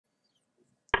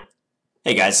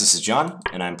Hey guys, this is John,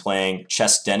 and I'm playing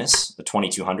chessdennis, the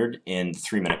 2200, in the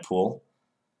 3-minute pool.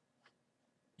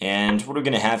 And what are we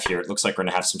going to have here? It looks like we're going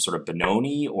to have some sort of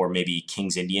Benoni or maybe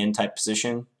King's Indian type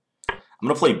position. I'm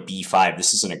going to play b5.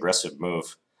 This is an aggressive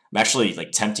move. I'm actually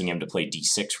tempting him to play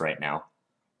d6 right now.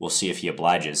 We'll see if he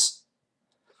obliges.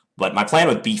 But my plan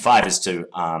with b5 is to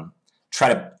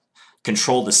try to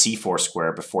control the c4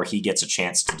 square before he gets a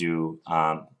chance to do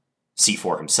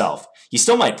c4 himself. He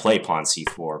still might play pawn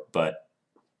c4, but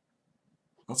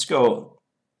let's go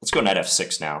knight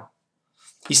f6 now.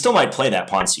 He still might play that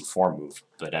pawn c4 move,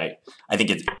 but I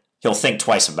think he'll think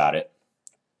twice about it.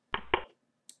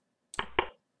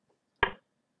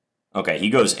 Okay, he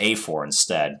goes a4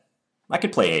 instead. I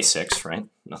could play a6, right?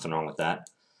 Nothing wrong with that.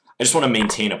 I just want to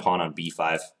maintain a pawn on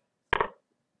b5. I'm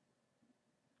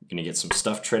going to get some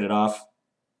stuff traded off.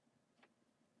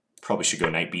 Probably should go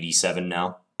knight bd7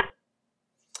 now.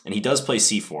 And he does play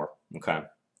c4. Okay.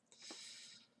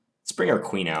 Let's bring our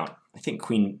queen out. I think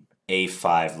queen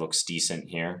a5 looks decent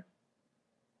here.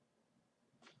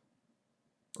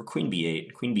 Or queen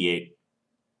b8. Queen b8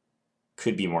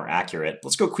 could be more accurate.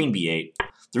 Let's go queen b8.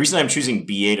 The reason I'm choosing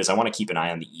b8 is I want to keep an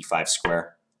eye on the e5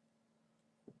 square.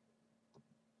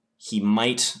 He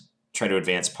might try to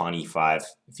advance pawn e5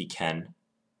 if he can.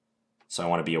 So I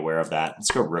want to be aware of that.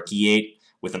 Let's go rook e8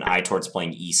 with an eye towards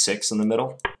playing e6 in the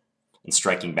middle and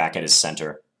striking back at his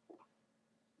center.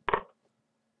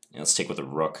 Let's take with a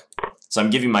rook. So I'm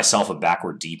giving myself a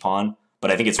backward d-pawn,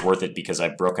 but I think it's worth it because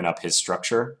I've broken up his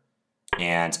structure,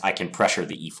 and I can pressure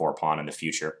the e4 pawn in the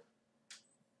future.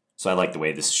 So I like the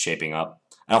way this is shaping up.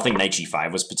 I don't think knight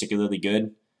g5 was particularly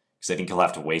good, because I think he'll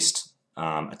have to waste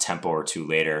a tempo or two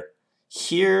later.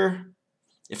 Here,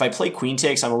 if I play queen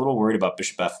takes, I'm a little worried about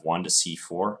bishop f1 to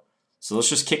c4. So let's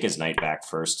just kick his knight back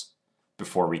first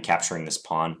before recapturing this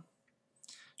pawn.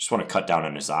 Just want to cut down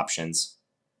on his options.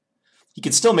 He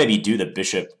could still maybe do the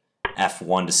bishop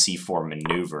f1 to c4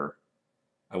 maneuver.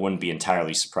 I wouldn't be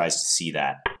entirely surprised to see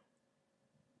that.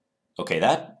 Okay,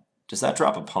 does that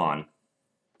drop a pawn?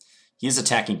 He is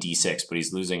attacking d6, but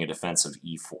he's losing a defensive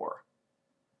e4.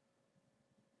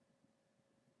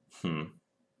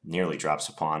 Nearly drops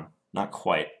a pawn. Not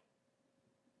quite.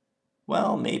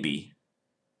 Well, maybe.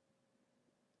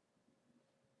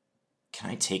 Can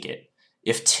I take it?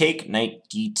 If take knight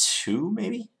d2,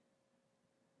 maybe?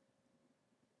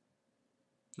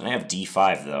 Then I have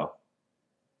d5, though.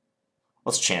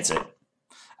 Let's chance it.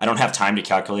 I don't have time to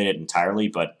calculate it entirely,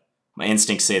 but my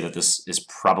instincts say that this is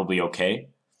probably okay.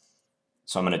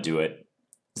 So I'm going to do it.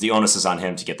 The onus is on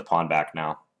him to get the pawn back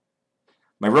now.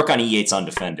 My rook on e8 is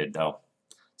undefended, though,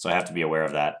 so I have to be aware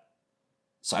of that.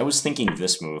 So I was thinking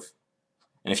this move.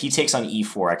 And if he takes on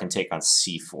e4, I can take on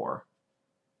c4.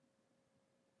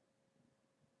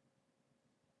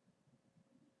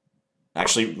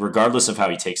 Actually, regardless of how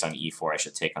he takes on e4, I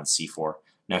should take on c4.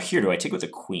 Now here, do I take with a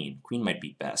queen? Queen might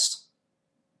be best.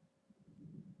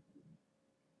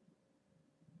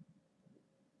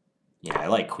 Yeah, I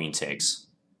like queen takes.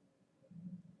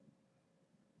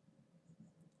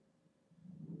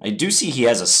 I do see he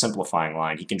has a simplifying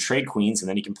line. He can trade queens, and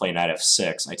then he can play knight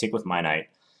f6. I take with my knight.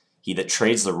 He that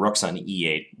trades the rooks on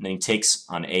e8, and then he takes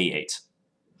on a8.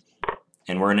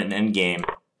 And we're in an endgame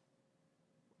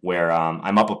where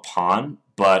I'm up a pawn,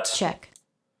 but check.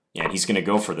 Yeah, he's going to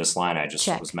go for this line I just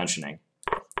was mentioning.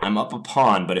 I'm up a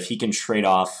pawn, but if he can trade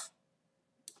off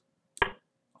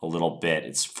a little bit,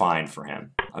 it's fine for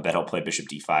him. I bet he'll play bishop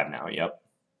d5 now, yep.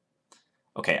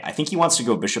 Okay, I think he wants to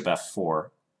go bishop f4,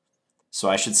 so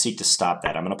I should seek to stop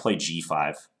that. I'm going to play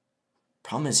g5.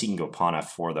 Problem is he can go pawn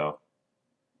f4, though,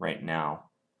 right now.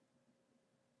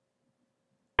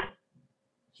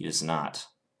 He does not.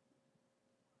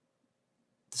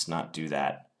 Does not do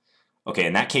that. Okay,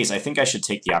 in that case, I think I should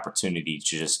take the opportunity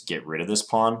to just get rid of this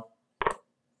pawn.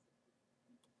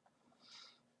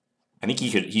 I think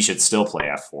he should still play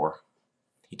f4.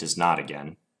 He does not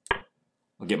again.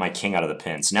 I'll get my king out of the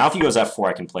pin. So now if he goes f4,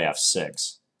 I can play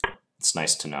f6. It's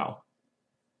nice to know.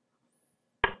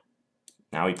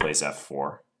 Now he plays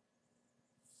f4.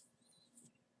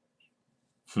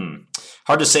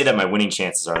 Hard to say that my winning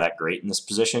chances are that great in this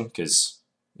position, because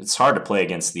it's hard to play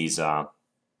against these...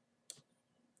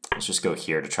 Let's just go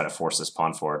here to try to force this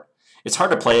pawn forward. It's hard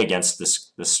to play against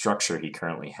this structure he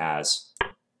currently has. I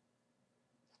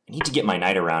need to get my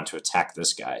knight around to attack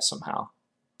this guy somehow.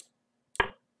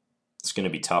 It's going to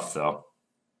be tough, though.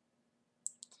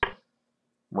 I'm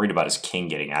worried about his king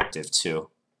getting active, too.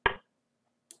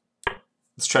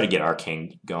 Let's try to get our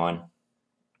king going.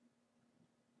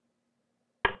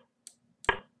 Let's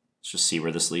just see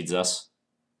where this leads us.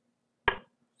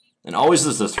 And always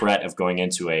there's the threat of going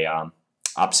into a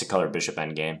opposite color bishop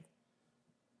endgame.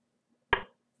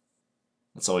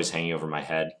 That's always hanging over my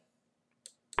head.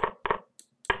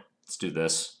 Let's do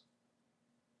this.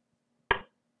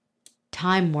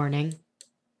 Time warning.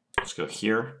 Let's go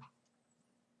here.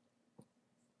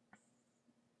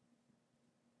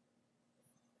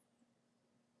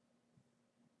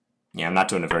 Yeah, I'm not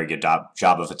doing a very good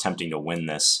job of attempting to win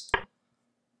this,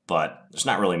 but there's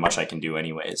not really much I can do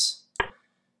anyways.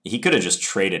 He could have just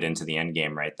traded into the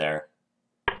endgame right there.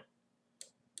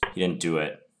 He didn't do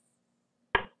it.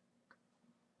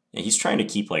 Yeah, he's trying to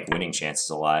keep like winning chances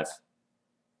alive.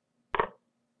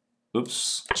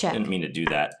 Oops, Check. Didn't mean to do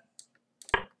that.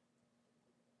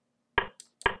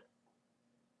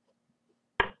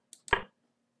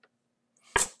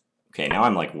 Okay, now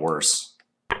I'm like worse.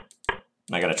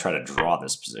 I gotta try to draw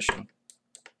this position.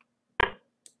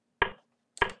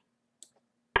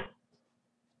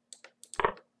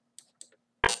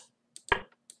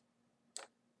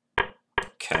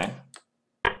 Okay.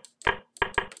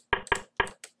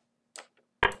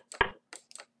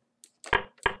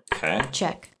 Okay.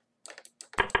 Check.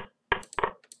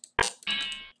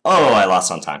 Oh, I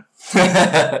lost on time.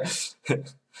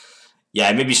 Yeah,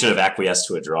 I maybe should have acquiesced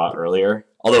to a draw earlier.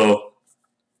 Although,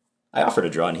 I offered a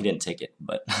draw and he didn't take it,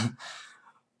 but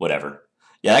whatever.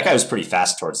 Yeah, that guy was pretty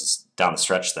fast down the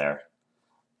stretch there.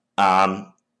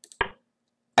 I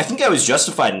think I was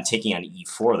justified in taking on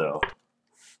e4, though.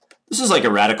 This is like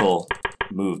a radical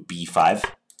move, b5.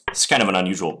 It's kind of an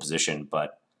unusual position,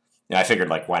 but you know, I figured,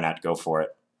 like, why not go for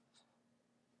it?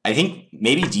 I think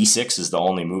maybe d6 is the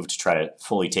only move to try to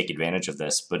fully take advantage of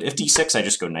this, but if d6, I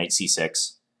just go knight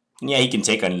c6. And yeah, he can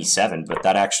take on e7, but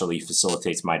that actually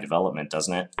facilitates my development,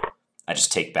 doesn't it? I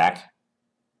just take back.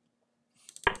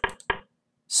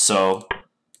 So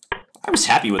I was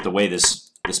happy with the way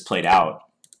this played out.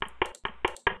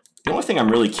 The only thing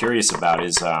I'm really curious about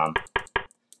is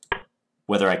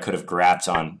whether I could have grabbed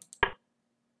on,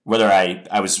 whether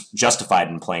I was justified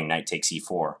in playing knight takes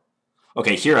e4.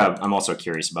 Okay, here I'm also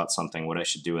curious about something, what I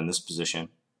should do in this position.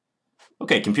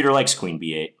 Okay, computer likes queen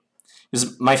b8.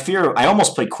 Because my fear, I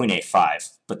almost played queen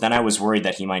a5, but then I was worried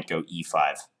that he might go e5.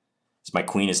 Because my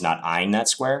queen is not eyeing that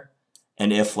square.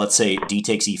 And if, let's say, d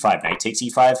takes e5, knight takes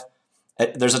e5,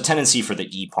 there's a tendency for the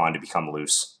e pawn to become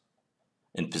loose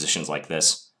in positions like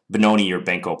this. Benoni or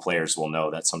Benko players will know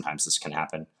that sometimes this can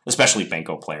happen, especially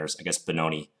Benko players. I guess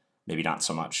Benoni, maybe not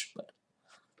so much. But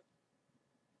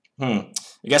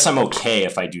I guess I'm okay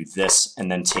if I do this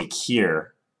and then take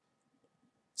here,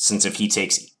 since if he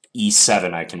takes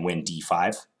e7, I can win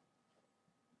d5.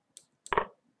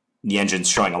 The engine's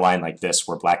showing a line like this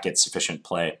where black gets sufficient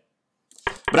play.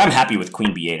 But I'm happy with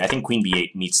queen b8. I think queen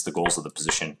b8 meets the goals of the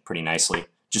position pretty nicely.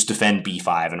 Just defend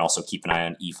b5 and also keep an eye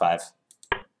on e5.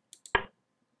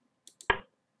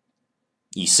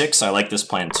 e6, I like this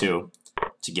plan too,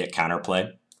 to get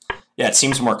counterplay. Yeah, it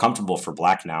seems more comfortable for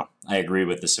black now. I agree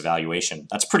with this evaluation.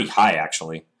 That's pretty high,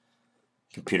 actually.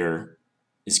 Computer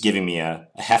is giving me a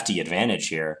hefty advantage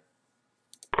here.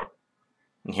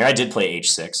 And here I did play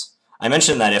h6. I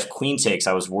mentioned that if queen takes,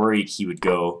 I was worried he would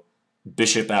go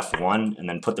bishop f1 and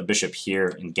then put the bishop here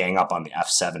and gang up on the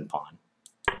f7 pawn.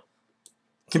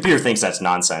 Computer thinks that's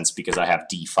nonsense because I have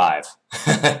d5.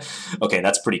 Okay,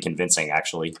 that's pretty convincing,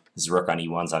 actually. His rook on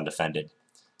e1's undefended.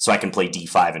 So I can play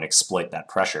d5 and exploit that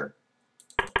pressure.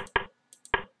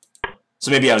 So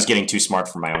maybe I was getting too smart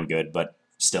for my own good, but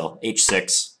still,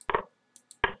 h6.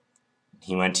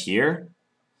 He went here.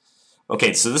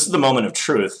 Okay, so this is the moment of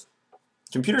truth.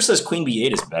 Computer says queen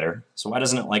b8 is better, so why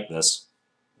doesn't it like this?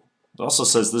 It also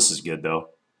says this is good, though.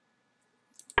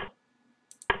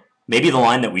 Maybe the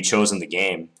line that we chose in the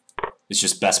game is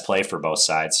just best play for both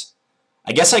sides.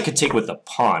 I guess I could take with the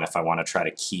pawn if I want to try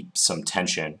to keep some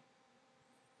tension.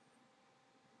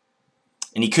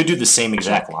 And he could do the same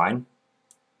exact line.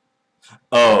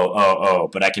 Oh,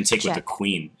 but I can take with the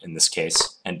queen in this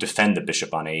case and defend the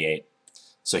bishop on a8.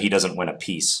 So he doesn't win a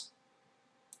piece.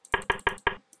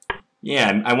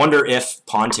 Yeah, I wonder if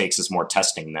pawn takes is more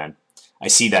testing then. I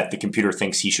see that the computer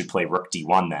thinks he should play rook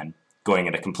d1 then, going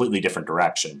in a completely different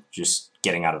direction, just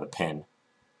getting out of the pin.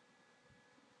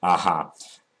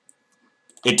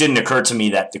 It didn't occur to me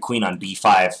that the queen on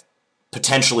b5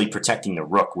 potentially protecting the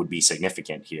rook would be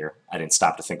significant here. I didn't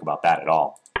stop to think about that at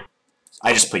all.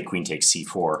 I just played queen takes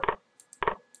c4.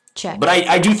 Check. But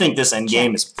I do think this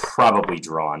endgame is probably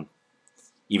drawn,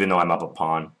 even though I'm up a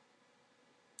pawn.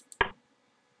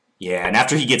 Yeah, and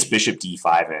after he gets bishop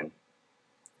d5 in,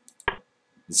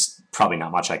 there's probably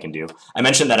not much I can do. I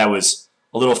mentioned that I was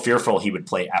a little fearful he would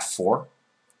play f4.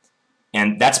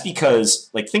 And that's because,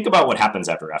 like, think about what happens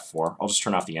after f4. I'll just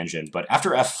turn off the engine. But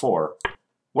after f4,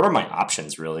 what are my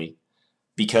options, really?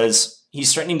 Because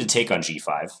he's threatening to take on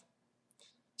g5.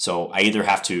 So I either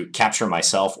have to capture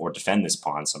myself or defend this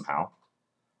pawn somehow.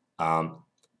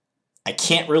 I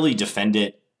can't really defend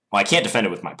it. Well, I can't defend it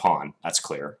with my pawn. That's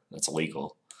clear. That's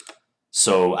illegal.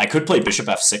 So I could play bishop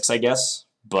f6, I guess.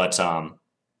 But I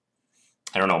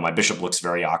don't know. My bishop looks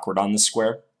very awkward on this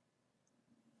square.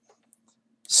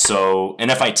 So, and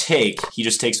if I take, he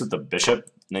just takes with the bishop.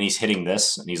 And then he's hitting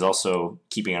this. And he's also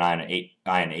keeping an eye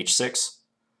on h6.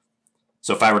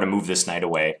 So if I were to move this knight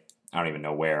away, I don't even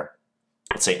know where.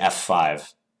 Let's say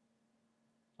f5.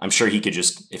 I'm sure he could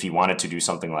just, if he wanted to do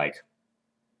something like,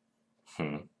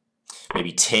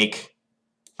 maybe take,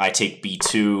 I take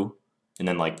b2, and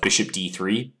then like bishop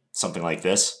d3, something like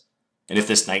this. And if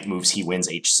this knight moves, he wins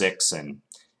h6, and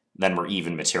then we're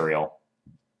even material.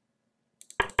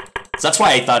 So that's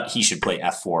why I thought he should play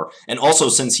f4. And also,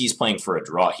 since he's playing for a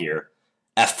draw here,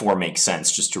 f4 makes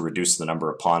sense just to reduce the number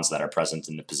of pawns that are present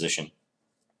in the position.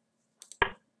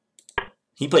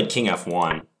 He played king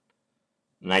f1,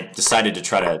 and I decided to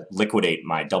try to liquidate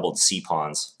my doubled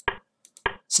c-pawns.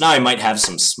 So now I might have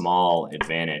some small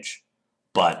advantage,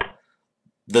 but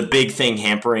the big thing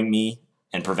hampering me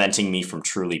and preventing me from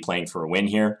truly playing for a win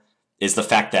here is the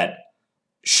fact that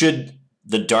should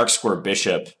the dark square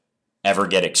bishop ever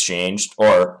get exchanged,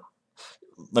 or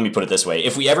let me put it this way,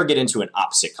 if we ever get into an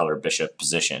opposite color bishop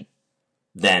position,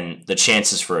 then the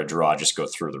chances for a draw just go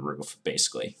through the roof,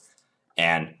 basically.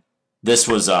 And this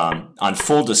was on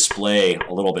full display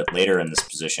a little bit later in this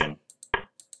position.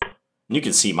 And you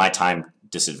can see my time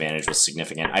disadvantage was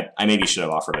significant. I maybe should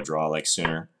have offered a draw like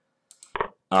sooner.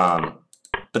 But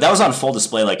that was on full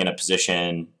display like in a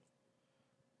position,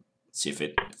 let's see if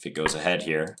it goes ahead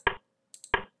here,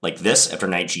 like this after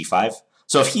knight g5.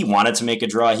 So if he wanted to make a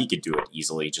draw, he could do it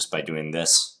easily just by doing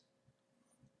this.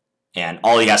 And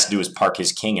all he has to do is park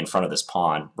his king in front of this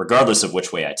pawn, regardless of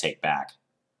which way I take back.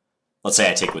 Let's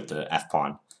say I take with the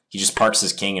f-pawn. He just parks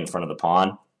his king in front of the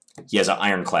pawn. He has an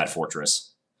ironclad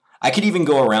fortress. I could even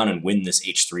go around and win this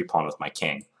h3 pawn with my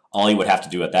king. All he would have to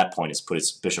do at that point is put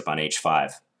his bishop on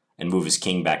h5 and move his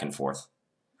king back and forth.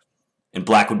 And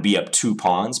black would be up 2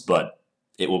 pawns, but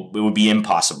it would be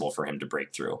impossible for him to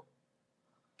break through.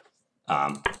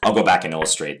 I'll go back and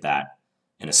illustrate that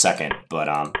in a second. But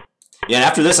yeah, and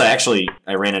after this, I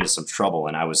ran into some trouble,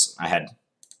 and I had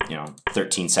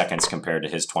 13 seconds compared to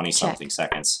his 20-something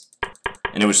seconds.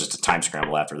 And it was just a time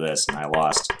scramble after this, and I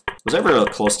lost. Was I ever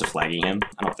close to flagging him?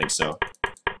 I don't think so.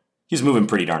 He was moving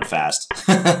pretty darn fast.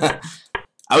 I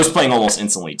was playing almost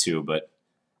instantly too, but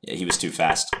yeah, he was too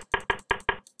fast.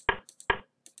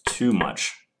 Too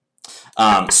much.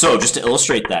 So just to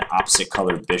illustrate that opposite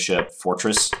colored bishop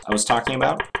fortress I was talking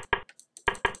about,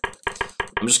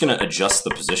 I'm just going to adjust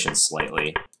the position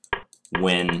slightly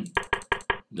when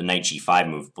the knight g5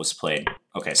 move was played.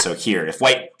 Okay, so here, if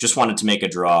white just wanted to make a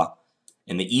draw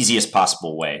in the easiest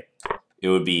possible way, it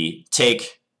would be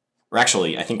take, or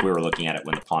actually, I think we were looking at it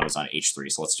when the pawn was on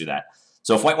h3, so let's do that.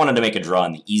 So if white wanted to make a draw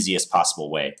in the easiest possible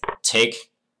way,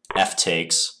 take, f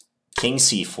takes, king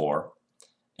c4,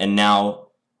 and now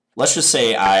let's just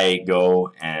say I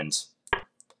go and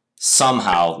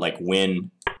somehow like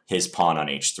win his pawn on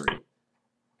h3.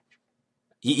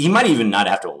 He might even not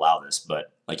have to allow this,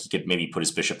 but like he could maybe put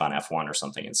his bishop on f1 or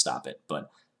something and stop it. But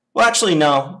well, actually,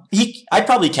 no. I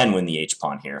probably can win the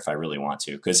h-pawn here if I really want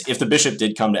to, because if the bishop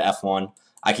did come to f1,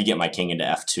 I could get my king into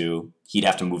f2. He'd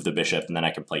have to move the bishop, and then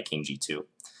I could play king g2.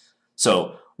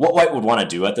 So what white would want to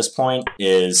do at this point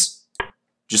is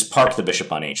just park the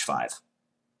bishop on h5.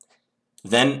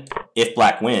 Then, if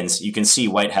black wins, you can see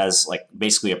white has like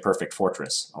basically a perfect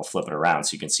fortress. I'll flip it around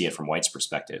so you can see it from white's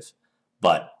perspective.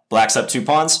 But black's up 2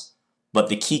 pawns, but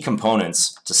the key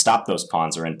components to stop those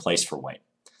pawns are in place for white.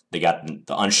 They got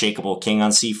the unshakable king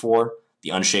on c4,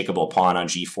 the unshakable pawn on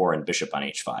g4, and bishop on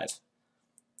h5.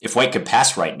 If white could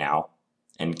pass right now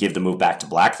and give the move back to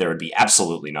black, there would be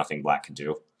absolutely nothing black could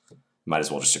do. Might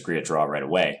as well just agree a draw right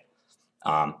away.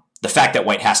 The fact that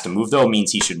white has to move, though,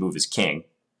 means he should move his king,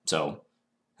 so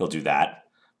he'll do that.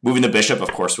 Moving the bishop,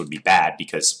 of course, would be bad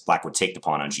because black would take the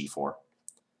pawn on g4.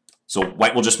 So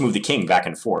white will just move the king back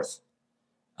and forth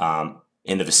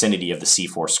in the vicinity of the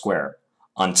c4 square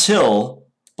until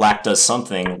black does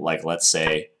something like, let's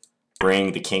say,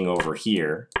 bring the king over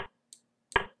here,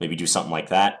 maybe do something like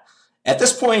that. At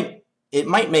this point, it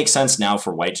might make sense now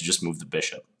for white to just move the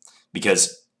bishop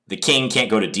because the king can't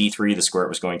go to d3, the square it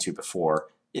was going to before.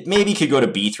 It maybe could go to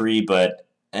b3, but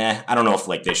I don't know if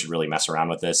like they should really mess around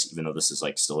with this, even though this is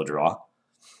like still a draw.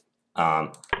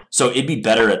 So it'd be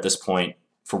better at this point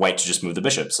for white to just move the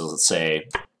bishop. So let's say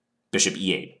bishop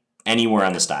e8, anywhere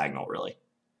on this diagonal, really.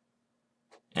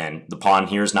 And the pawn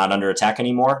here is not under attack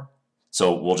anymore,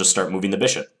 so we'll just start moving the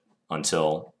bishop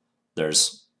until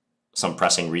there's some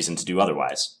pressing reason to do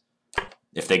otherwise.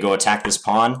 If they go attack this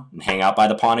pawn and hang out by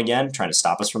the pawn again, trying to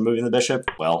stop us from moving the bishop,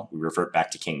 well, we revert back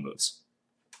to king moves.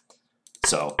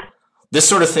 So this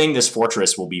sort of thing, this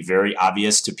fortress, will be very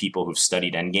obvious to people who've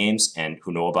studied endgames and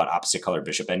who know about opposite color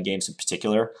bishop endgames in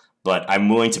particular, but I'm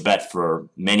willing to bet for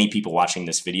many people watching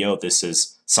this video, this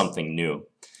is something new.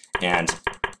 And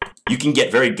you can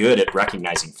get very good at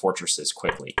recognizing fortresses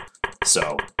quickly.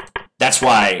 So that's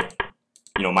why,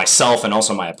 myself and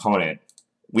also my opponent,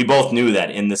 we both knew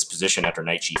that in this position after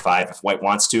knight g5, if white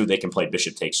wants to, they can play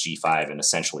bishop takes g5 and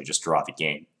essentially just draw the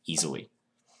game easily.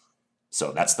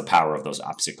 So that's the power of those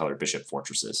opposite color bishop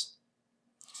fortresses.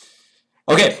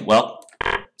 Okay, well,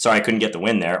 sorry I couldn't get the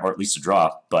win there, or at least a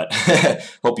draw, but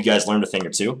hope you guys learned a thing or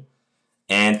two.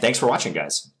 And thanks for watching,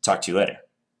 guys. Talk to you later.